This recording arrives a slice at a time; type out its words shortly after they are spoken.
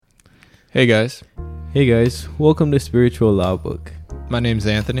Hey guys, Hey guys, welcome to Spiritual Law Book. my name's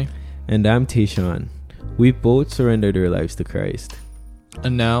Anthony, And I'm Tayshaun. We both surrendered our lives to Christ.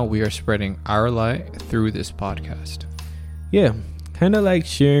 and now we are spreading our light through this podcast. Yeah, kind of like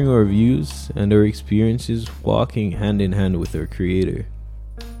sharing our views and our experiences walking hand in hand with our Creator.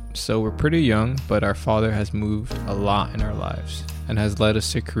 So we're pretty young, but our Father has moved a lot in our lives and has led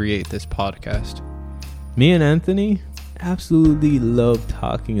us to create this podcast. Me and Anthony absolutely love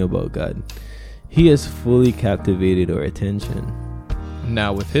talking about God. He has fully captivated our attention.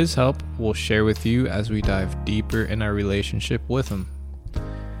 Now with His help, we'll share with you as we dive deeper in our relationship with Him.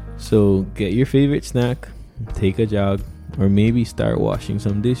 So get your favorite snack, take a jog, or maybe start washing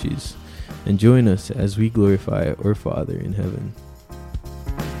some dishes, and join us as we glorify our Father in heaven.